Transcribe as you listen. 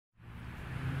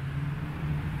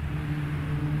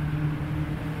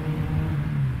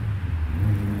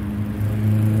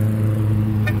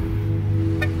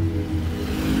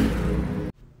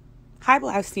Hi,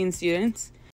 Blaustein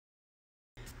students.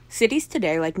 Cities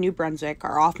today, like New Brunswick,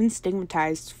 are often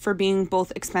stigmatized for being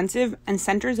both expensive and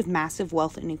centers of massive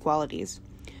wealth inequalities.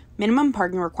 Minimum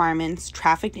parking requirements,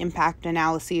 traffic impact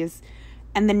analyses,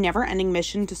 and the never-ending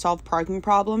mission to solve parking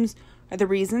problems are the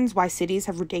reasons why cities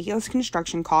have ridiculous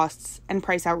construction costs and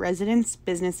price out residents,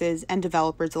 businesses, and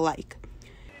developers alike.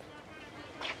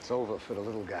 It's over for the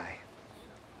little guy.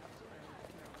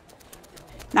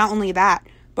 Not only that,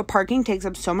 but parking takes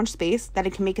up so much space that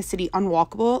it can make a city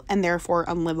unwalkable and therefore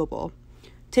unlivable.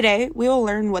 Today, we will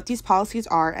learn what these policies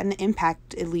are and the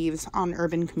impact it leaves on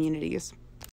urban communities.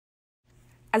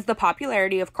 As the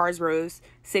popularity of cars rose,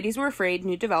 cities were afraid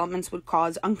new developments would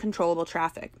cause uncontrollable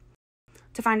traffic.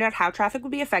 To find out how traffic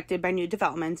would be affected by new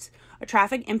developments, a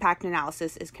traffic impact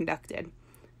analysis is conducted.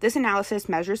 This analysis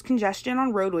measures congestion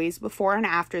on roadways before and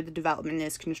after the development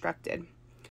is constructed.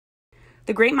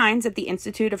 The great minds at the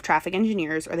Institute of Traffic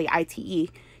Engineers, or the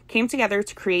ITE, came together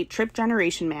to create Trip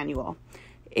Generation Manual.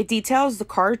 It details the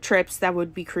car trips that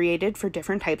would be created for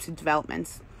different types of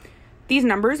developments. These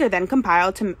numbers are then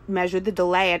compiled to measure the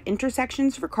delay at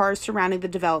intersections for cars surrounding the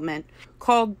development,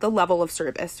 called the level of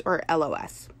service, or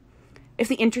LOS. If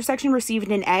the intersection received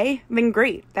an A, then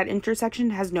great, that intersection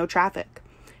has no traffic.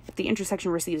 If the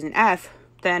intersection receives an F,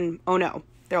 then, oh no,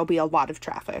 there will be a lot of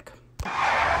traffic.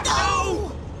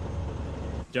 No!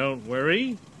 Don't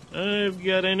worry, I've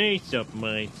got an ace up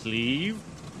my sleeve.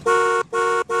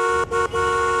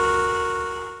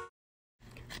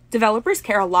 Developers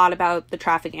care a lot about the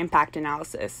traffic impact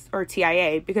analysis, or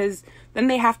TIA, because then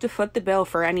they have to foot the bill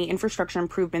for any infrastructure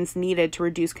improvements needed to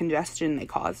reduce congestion they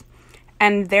cause.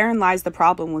 And therein lies the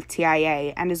problem with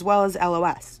TIA, and as well as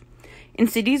LOS. In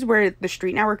cities where the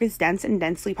street network is dense and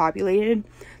densely populated,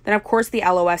 then of course the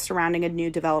LOS surrounding a new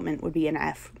development would be an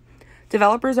F.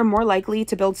 Developers are more likely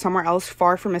to build somewhere else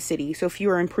far from a city, so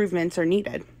fewer improvements are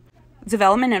needed.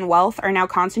 Development and wealth are now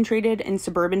concentrated in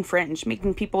suburban fringe,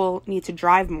 making people need to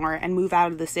drive more and move out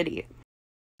of the city.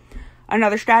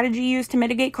 Another strategy used to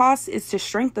mitigate costs is to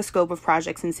shrink the scope of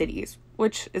projects in cities,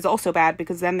 which is also bad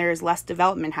because then there is less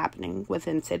development happening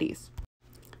within cities.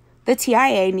 The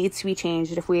TIA needs to be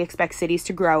changed if we expect cities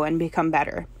to grow and become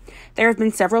better. There have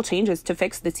been several changes to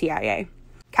fix the TIA.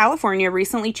 California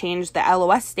recently changed the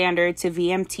LOS standard to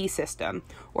VMT system,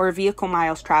 or vehicle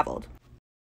miles traveled.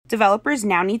 Developers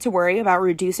now need to worry about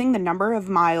reducing the number of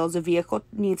miles a vehicle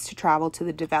needs to travel to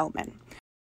the development.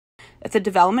 If the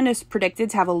development is predicted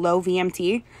to have a low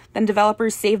VMT, then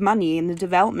developers save money and the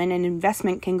development and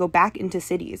investment can go back into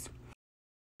cities.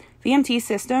 VMT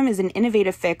system is an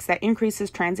innovative fix that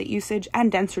increases transit usage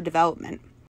and denser development.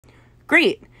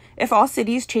 Great! If all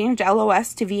cities changed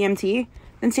LOS to VMT,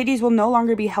 then cities will no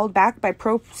longer be held back by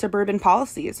pro-suburban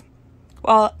policies.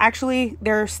 Well, actually,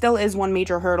 there still is one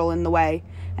major hurdle in the way,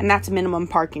 and that's minimum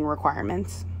parking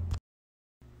requirements.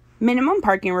 Minimum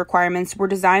parking requirements were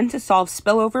designed to solve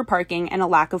spillover parking and a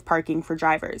lack of parking for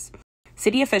drivers.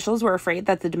 City officials were afraid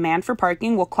that the demand for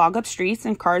parking will clog up streets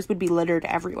and cars would be littered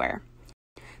everywhere.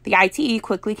 The ITE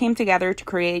quickly came together to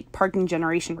create parking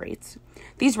generation rates.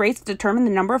 These rates determine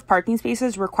the number of parking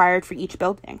spaces required for each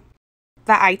building.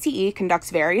 The ITE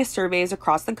conducts various surveys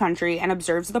across the country and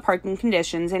observes the parking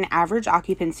conditions and average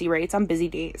occupancy rates on busy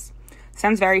days.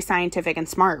 Sounds very scientific and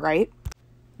smart, right?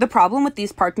 The problem with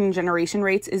these parking generation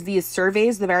rates is these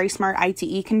surveys the very smart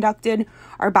ITE conducted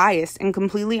are biased and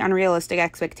completely unrealistic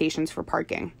expectations for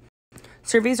parking.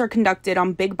 Surveys are conducted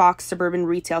on big box suburban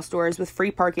retail stores with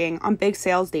free parking on big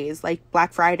sales days like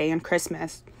Black Friday and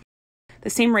Christmas. The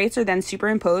same rates are then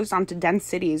superimposed onto dense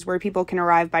cities where people can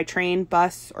arrive by train,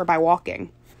 bus, or by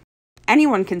walking.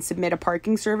 Anyone can submit a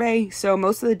parking survey, so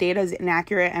most of the data is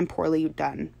inaccurate and poorly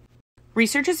done.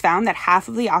 Research has found that half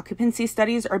of the occupancy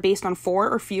studies are based on 4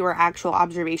 or fewer actual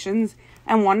observations,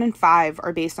 and 1 in 5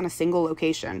 are based on a single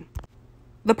location.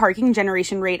 The parking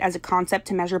generation rate as a concept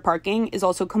to measure parking is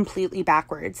also completely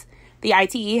backwards. The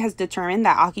ITE has determined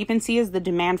that occupancy is the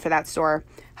demand for that store,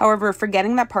 however,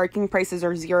 forgetting that parking prices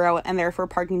are zero and therefore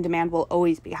parking demand will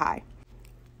always be high.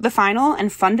 The final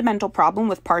and fundamental problem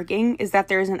with parking is that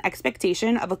there is an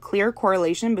expectation of a clear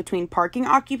correlation between parking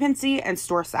occupancy and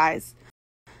store size.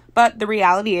 But the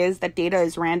reality is that data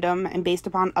is random and based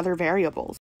upon other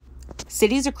variables.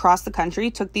 Cities across the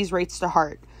country took these rates to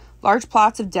heart. Large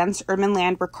plots of dense urban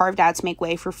land were carved out to make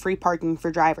way for free parking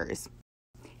for drivers.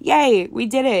 Yay, we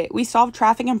did it! We solved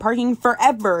traffic and parking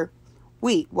forever!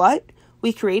 Wait, what?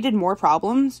 We created more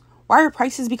problems? Why are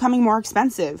prices becoming more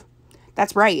expensive?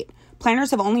 That's right. Planners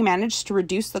have only managed to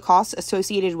reduce the costs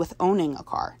associated with owning a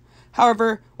car.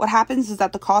 However, what happens is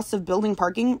that the cost of building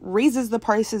parking raises the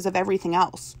prices of everything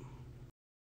else.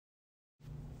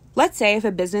 Let's say if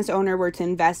a business owner were to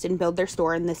invest and build their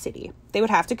store in the city, they would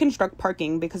have to construct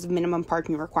parking because of minimum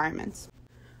parking requirements.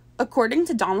 According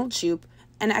to Donald Shoup,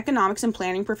 an economics and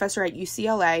planning professor at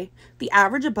UCLA, the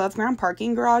average above-ground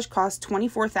parking garage costs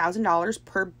 $24,000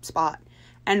 per spot,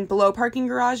 and below parking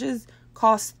garages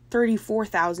cost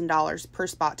 $34,000 per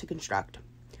spot to construct.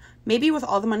 Maybe with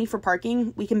all the money for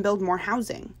parking, we can build more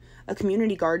housing, a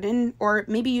community garden, or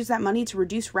maybe use that money to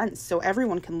reduce rents so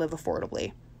everyone can live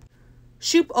affordably.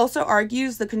 Shoup also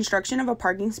argues the construction of a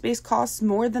parking space costs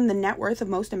more than the net worth of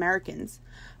most Americans.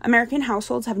 American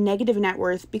households have negative net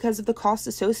worth because of the costs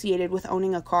associated with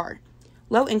owning a car.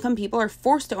 Low-income people are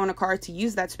forced to own a car to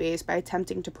use that space by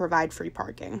attempting to provide free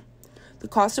parking. The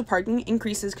cost of parking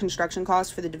increases construction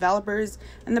costs for the developers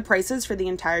and the prices for the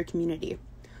entire community.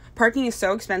 Parking is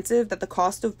so expensive that the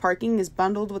cost of parking is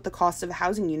bundled with the cost of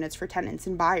housing units for tenants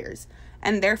and buyers,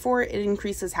 and therefore it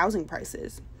increases housing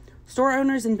prices. Store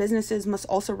owners and businesses must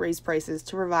also raise prices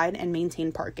to provide and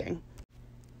maintain parking.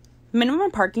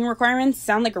 Minimum parking requirements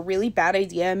sound like a really bad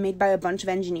idea made by a bunch of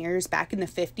engineers back in the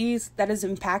 50s that has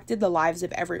impacted the lives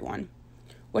of everyone.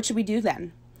 What should we do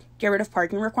then? Get rid of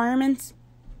parking requirements?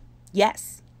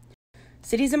 Yes.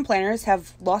 Cities and planners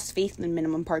have lost faith in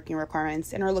minimum parking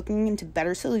requirements and are looking into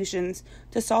better solutions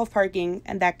to solve parking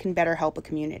and that can better help a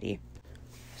community.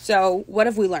 So, what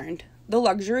have we learned? The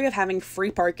luxury of having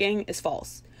free parking is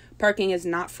false. Parking is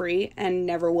not free and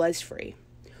never was free.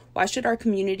 Why should our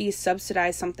communities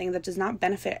subsidize something that does not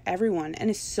benefit everyone and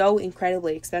is so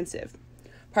incredibly expensive?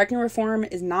 Parking reform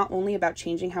is not only about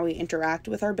changing how we interact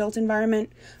with our built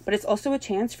environment, but it's also a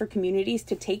chance for communities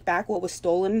to take back what was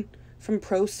stolen from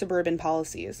pro-suburban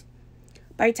policies.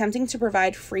 By attempting to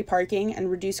provide free parking and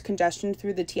reduce congestion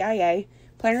through the TIA,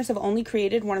 planners have only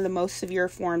created one of the most severe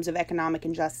forms of economic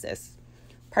injustice.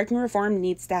 Parking reform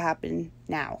needs to happen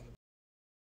now.